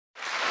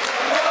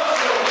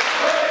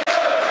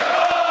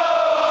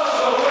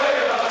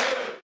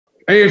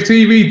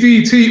AFTV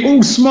DT,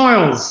 all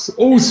smiles,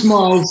 all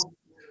smiles.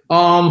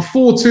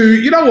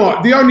 4-2. You know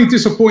what? The only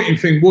disappointing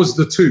thing was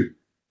the 2.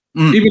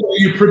 Even though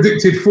you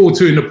predicted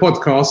 4-2 in the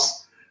podcast,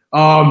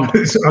 I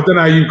don't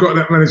know how you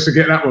managed to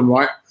get that one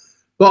right.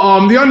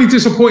 But the only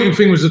disappointing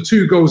thing was the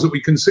 2 goals that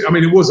we conceded. I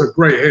mean, it was a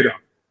great header.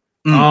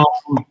 But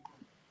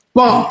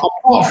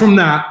apart from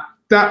that,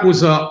 that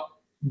was a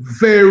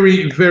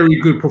very, very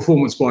good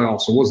performance by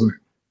Arsenal, wasn't it?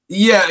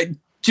 Yeah.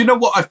 Do you know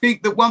what? I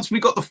think that once we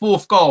got the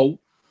 4th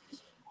goal,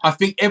 I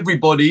think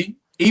everybody,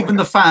 even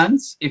the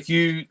fans, if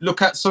you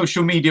look at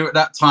social media at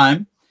that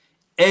time,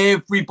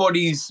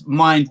 everybody's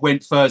mind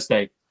went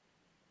Thursday.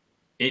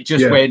 It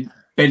just went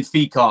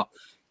Benfica.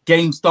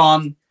 Game's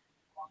done.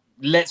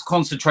 Let's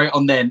concentrate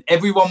on them.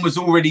 Everyone was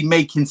already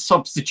making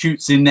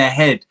substitutes in their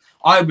head.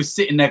 I was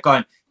sitting there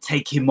going,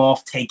 take him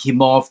off,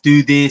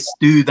 do this,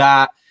 do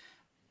that.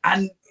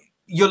 And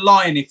you're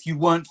lying if you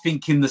weren't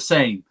thinking the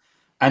same.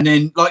 And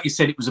then, like you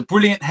said, it was a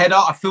brilliant header.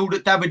 I feel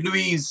that David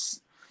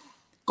Luiz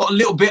got a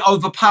little bit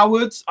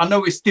overpowered. I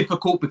know it's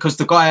difficult because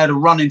the guy had a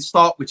running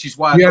start, which is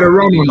why he had a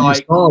run on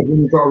like.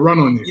 When you got a run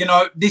on you. You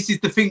know, this is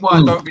the thing why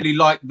I don't really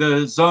like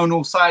the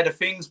zonal side of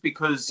things,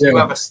 because you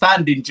have a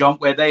standing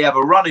jump where they have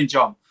a running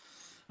jump.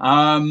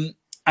 And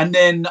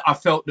then I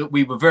felt that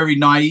we were very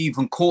naive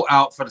and caught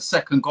out for the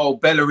 2nd goal.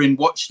 Bellerin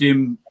watched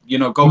him, you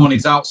know, go on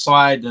his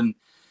outside, and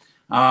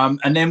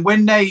then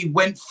when they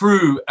went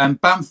through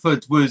and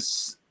Bamford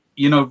was,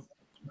 you know,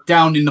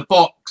 down in the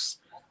box,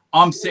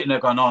 I'm sitting there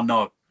going, oh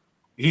no,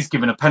 he's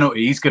giving a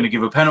penalty. He's going to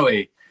give a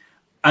penalty.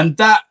 And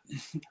that,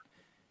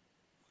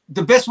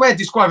 the best way of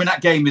describing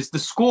that game is the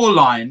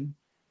scoreline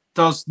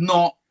does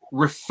not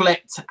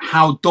reflect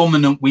how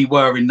dominant we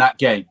were in that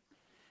game.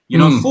 You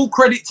know, full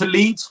credit to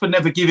Leeds for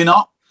never giving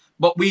up,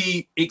 but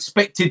we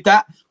expected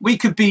that. We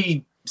could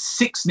be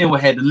 6-0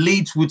 ahead and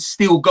Leeds would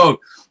still go.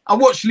 I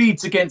watched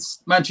Leeds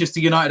against Manchester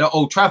United at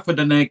Old Trafford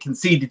and they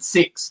conceded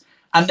 6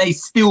 and they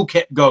still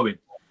kept going.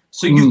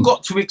 So you've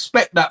got to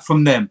expect that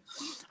from them.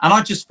 And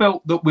I just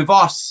felt that with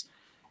us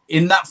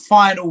in that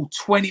final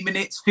 20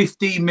 minutes,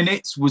 15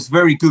 minutes was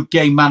very good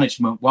game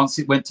management once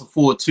it went to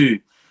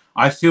 4-2.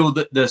 I feel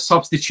that the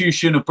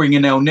substitution of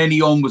bringing El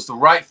Neni on was the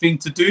right thing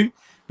to do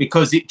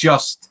because it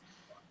just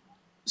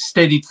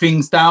steadied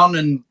things down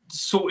and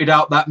sorted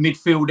out that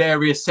midfield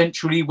area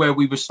centrally where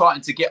we were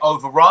starting to get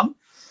overrun.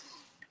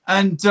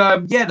 And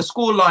yeah, the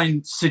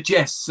scoreline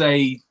suggests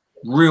a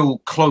real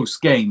close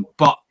game.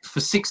 But for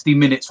 60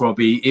 minutes,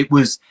 Robbie, it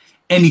was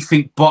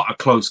anything but a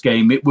close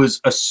game. It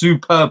was a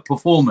superb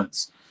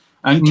performance.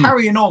 And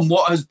carrying on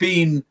what has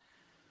been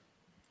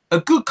a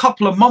good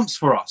couple of months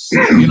for us.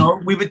 You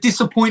know, we were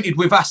disappointed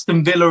with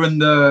Aston Villa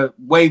and the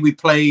way we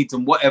played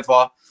and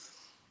whatever.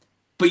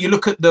 But you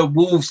look at the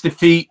Wolves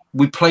defeat,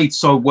 we played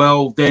so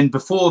well. Then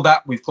before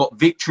that, we've got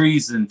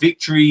victories and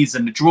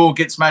the draw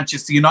against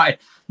Manchester United.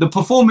 The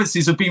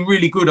performances have been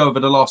really good over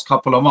the last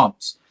couple of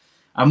months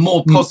and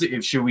more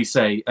positive, shall we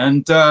say.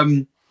 And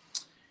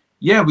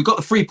yeah, we got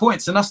the 3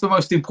 points and that's the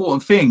most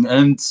important thing.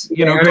 And,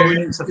 you know, going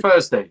into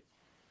Thursday.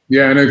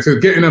 Yeah, and it's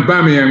getting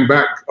Aubameyang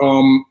back,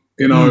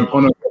 you know,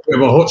 on a bit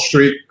of a hot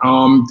streak.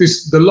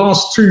 The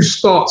last 2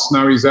 starts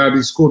now he's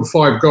scored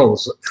 5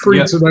 goals.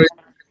 3 today,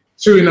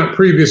 2 in that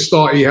previous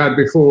start he had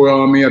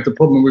before he had the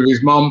problem with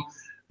his mum.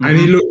 And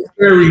he looked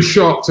very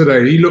sharp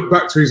today. He looked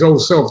back to his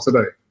old self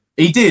today.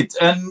 He did.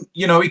 And,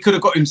 you know, he could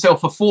have got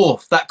himself a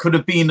 4th. That could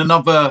have been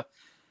another,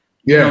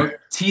 you know,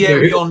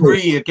 Thierry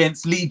Henry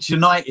against Leeds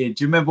United.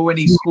 Do you remember when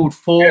he scored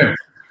 4?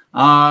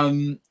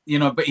 You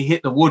know, but he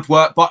hit the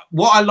woodwork. But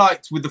what I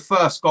liked with the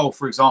first goal,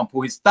 for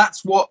example, is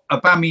that's what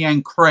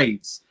Aubameyang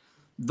craves.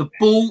 The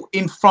ball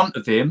in front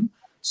of him,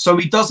 so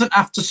he doesn't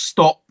have to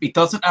stop. He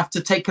doesn't have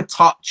to take a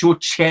touch or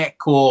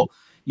check or,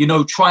 you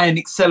know, try and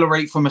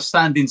accelerate from a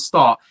standing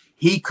start.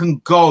 He can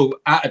go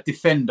at a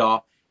defender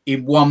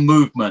in one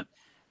movement.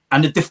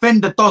 And the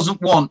defender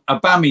doesn't want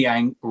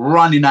Aubameyang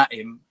running at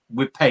him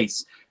with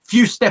pace.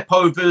 Few step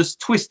overs,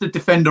 twist the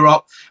defender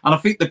up. And I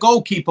think the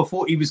goalkeeper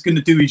thought he was going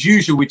to do his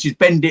usual, which is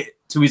bend it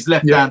to his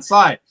left-hand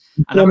side.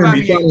 And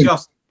Aubameyang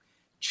just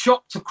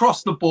chopped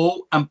across the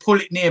ball and pull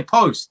it near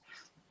post.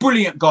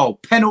 Brilliant goal.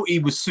 Penalty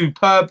was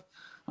superb.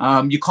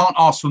 You can't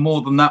ask for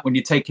more than that when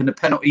you're taking the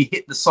penalty.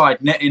 Hit the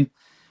side netting.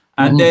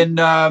 And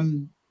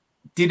then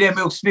did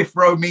Emil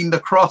Smith-Rowe mean the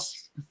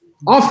cross?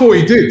 I thought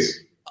he did.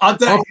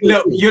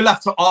 Look, you'll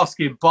have to ask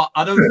him, but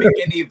I don't think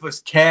any of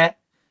us care.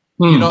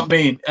 You know what I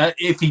mean?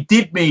 If he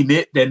did mean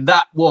it, then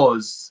that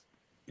was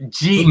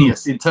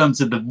genius in terms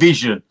of the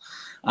vision.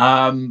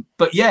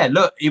 But yeah,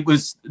 look, it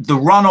was the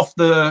run off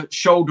the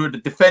shoulder of the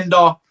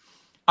defender.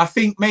 I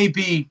think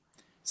maybe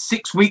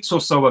 6 weeks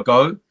or so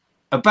ago,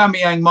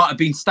 Aubameyang might have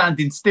been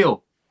standing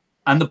still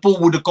and the ball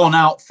would have gone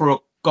out for a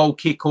goal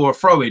kick or a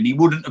throw-in. He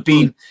wouldn't have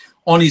been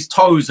on his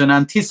toes and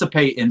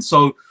anticipating.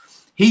 So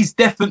he's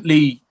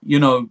definitely, you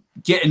know,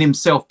 getting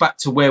himself back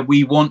to where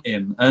we want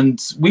him. And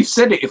we've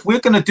said it, if we're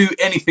going to do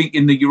anything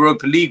in the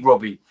Europa League,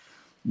 Robbie,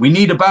 we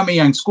need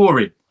Aubameyang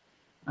scoring.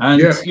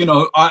 And, you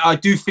know, I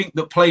do think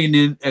that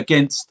playing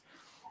against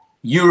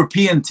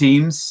European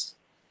teams,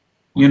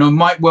 you know,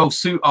 might well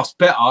suit us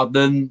better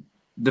than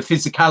the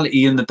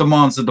physicality and the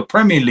demands of the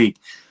Premier League.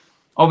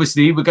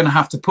 Obviously, we're going to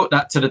have to put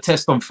that to the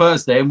test on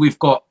Thursday, and we've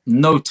got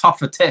no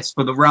tougher test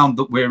for the round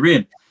that we're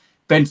in,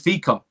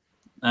 Benfica.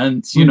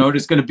 And, you know,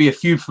 there's going to be a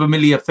few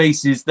familiar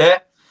faces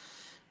there.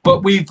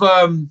 But we've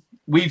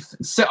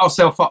set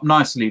ourselves up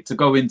nicely to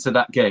go into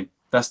that game.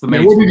 That's the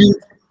main thing.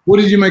 What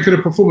did you make of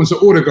the performance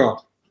of Odegaard?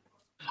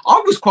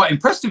 I was quite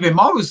impressed with him.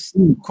 I was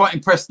quite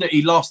impressed that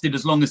he lasted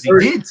as long as he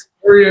did.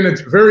 Very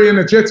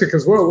energetic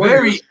as well.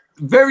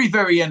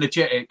 Very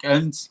energetic.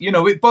 And, you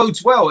know, it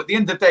bodes well. At the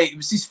end of the day, it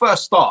was his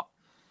first start.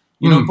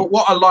 You know, but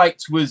what I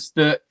liked was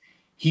that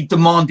he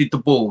demanded the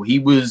ball. He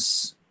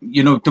was,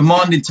 you know,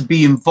 demanding to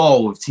be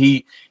involved.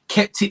 He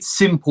kept it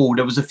simple.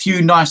 There was a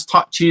few nice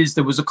touches.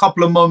 There was a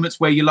couple of moments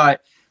where you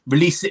like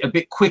release it a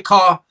bit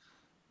quicker,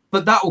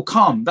 but that will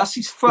come. That's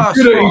his first.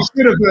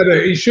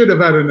 He should have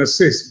had an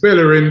assist.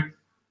 Bellerin,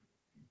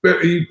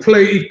 but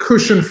he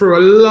cushioned through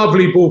a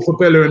lovely ball for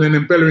Bellerin, and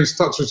then Bellerin's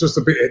touch was just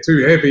a bit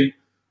too heavy.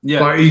 Yeah,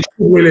 but he should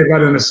really have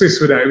had an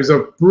assist with that. It was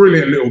a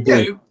brilliant little ball.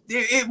 Yeah,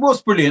 it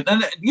was brilliant,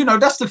 and you know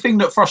that's the thing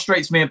that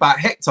frustrates me about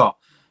Hector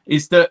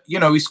is that, you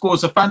know, he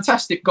scores a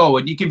fantastic goal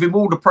and you give him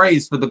all the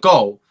praise for the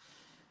goal,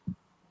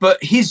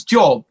 but his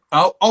job,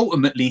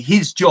 ultimately,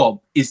 his job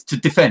is to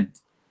defend.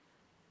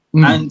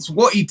 And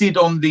what he did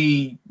on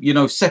the, you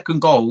know, second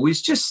goal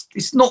is just,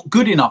 it's not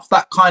good enough,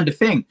 that kind of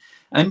thing.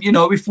 And, you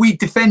know, if we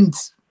defend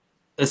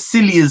as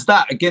silly as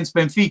that against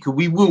Benfica,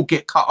 we will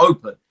get cut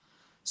open.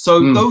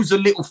 So those are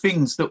little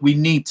things that we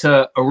need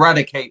to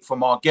eradicate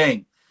from our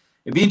game.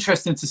 It'd be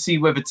interesting to see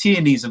whether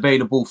Tierney's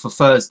available for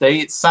Thursday.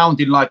 It's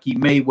sounding like he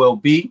may well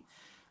be.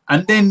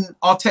 And then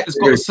Arteta's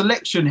got a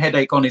selection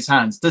headache on his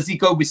hands. Does he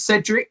go with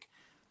Cedric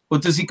or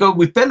does he go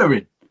with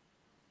Bellerin?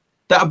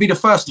 That'll be the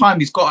first time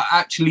he's got to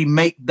actually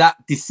make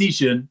that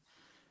decision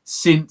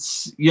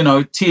since, you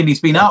know,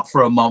 Tierney's been out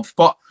for a month.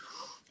 But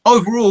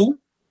overall,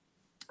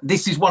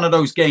 this is one of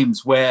those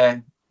games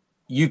where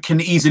you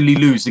can easily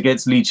lose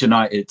against Leeds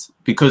United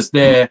because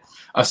they're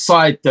a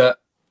side that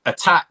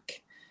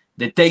attack.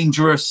 They're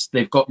dangerous.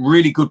 They've got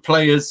really good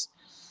players.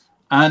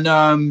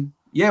 And,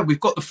 yeah, we've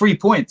got the 3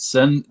 points.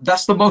 And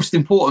that's the most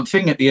important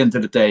thing at the end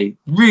of the day.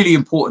 Really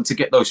important to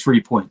get those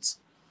 3 points.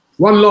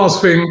 One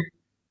last thing.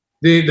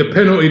 The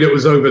penalty that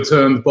was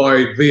overturned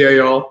by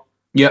VAR.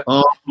 Yeah.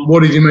 What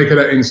did you make of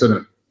that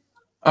incident?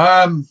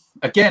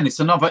 Again, it's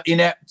another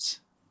inept,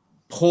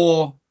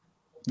 poor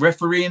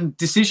refereeing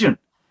decision.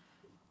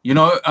 You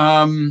know,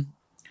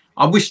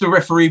 I wish the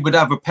referee would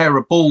have a pair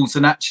of balls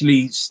and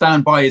actually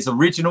stand by his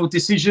original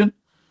decision.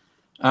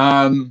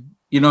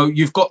 You know,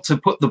 you've got to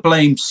put the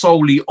blame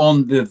solely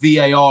on the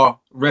VAR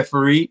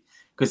referee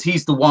because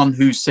he's the one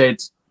who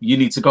said, you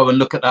need to go and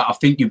look at that. I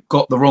think you've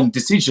got the wrong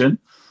decision.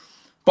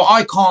 But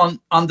I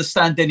can't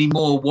understand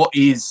anymore what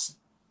is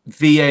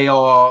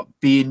VAR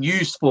being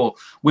used for.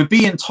 We're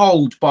being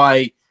told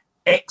by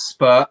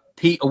expert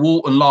Peter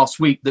Walton last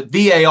week that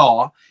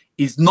VAR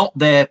is not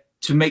there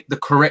to make the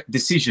correct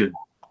decision.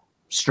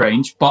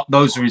 Strange, but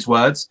those are his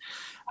words.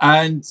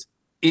 And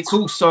it's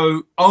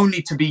also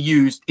only to be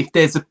used if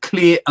there's a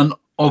clear and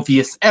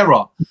obvious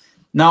error.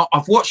 Now,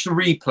 I've watched the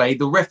replay.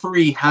 The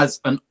referee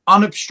has an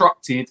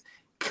unobstructed,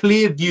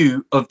 clear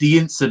view of the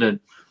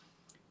incident.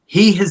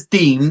 He has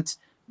deemed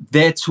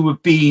there to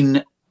have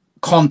been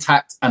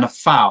contact and a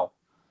foul.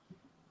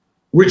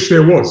 Which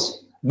there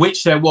was.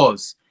 Which there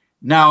was.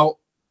 Now,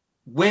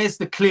 where's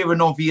the clear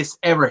and obvious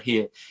error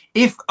here?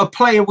 If a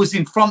player was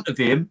in front of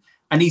him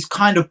and he's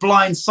kind of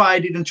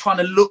blindsided and trying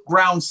to look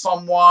round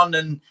someone,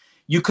 and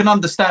you can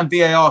understand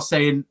VAR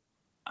saying,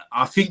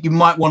 I think you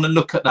might want to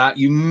look at that.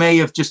 You may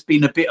have just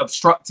been a bit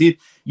obstructed.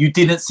 You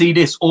didn't see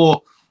this.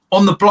 Or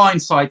on the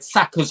blind side,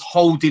 Saka's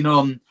holding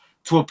on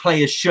to a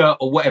player's shirt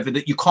or whatever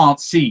that you can't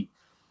see.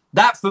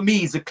 That, for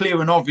me, is a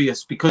clear and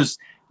obvious because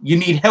you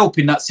need help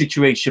in that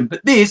situation.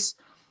 But this,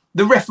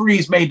 the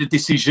referee's made a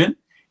decision.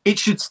 It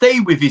should stay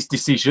with his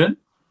decision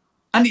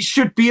and it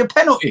should be a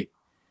penalty.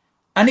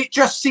 And it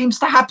just seems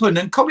to happen.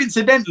 And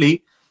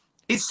coincidentally,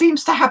 it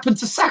seems to happen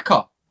to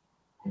Saka.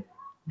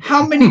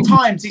 How many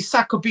times is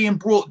Saka being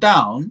brought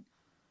down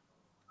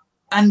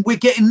and we're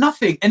getting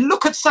nothing? And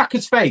look at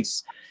Saka's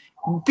face.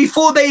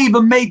 Before they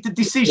even made the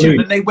decision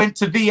and they went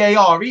to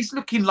VAR, he's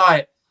looking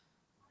like,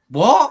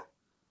 what?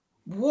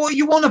 What are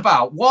you on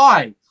about?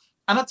 Why?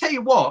 And I'll tell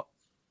you what,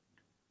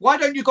 why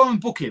don't you go and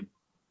book him?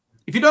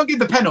 If you don't give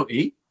the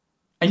penalty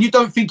and you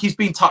don't think he's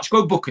been touched,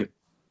 go book him.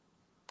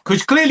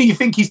 Because clearly you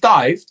think he's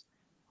dived.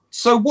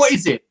 So what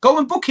is it? Go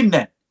and book him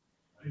then.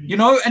 You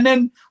know, and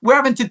then we're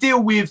having to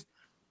deal with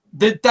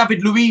the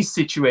David Luiz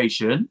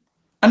situation.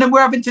 And then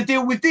we're having to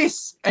deal with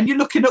this. And you're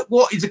looking at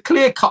what is a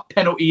clear-cut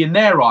penalty in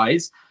their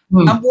eyes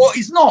and what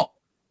is not.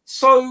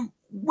 So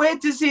where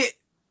does it,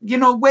 you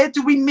know, where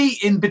do we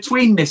meet in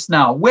between this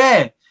now?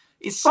 Where?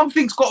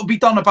 Something's got to be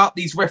done about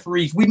these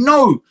referees. We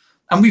know,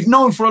 and we've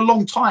known for a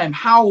long time,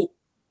 how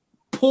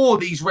poor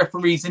these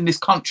referees in this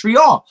country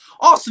are.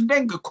 Arsene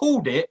Wenger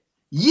called it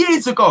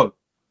years ago.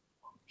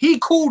 He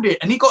called it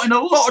and he got in a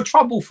lot of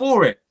trouble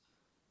for it.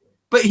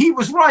 But he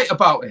was right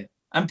about it.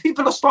 And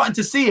people are starting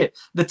to see it.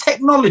 The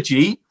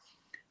technology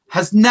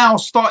has now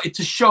started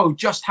to show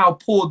just how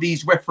poor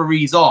these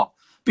referees are.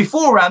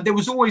 Beforehand, there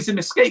was always an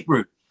escape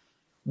route.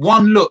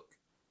 One look,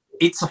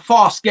 it's a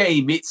fast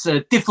game. It's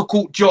a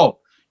difficult job.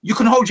 You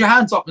can hold your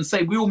hands up and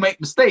say, we all make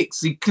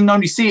mistakes. You can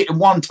only see it in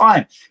one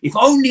time. If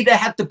only they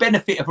had the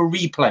benefit of a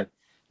replay.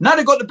 Now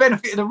they've got the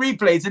benefit of the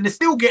replays and they're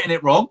still getting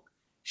it wrong.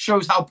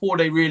 Shows how poor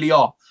they really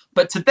are.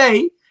 But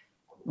today,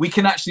 we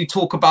can actually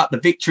talk about the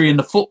victory in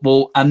the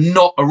football and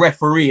not a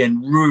referee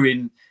and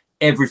ruin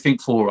everything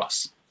for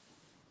us.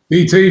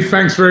 DT,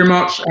 thanks very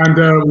much. And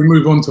we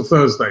move on to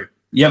Thursday.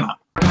 Yeah, man.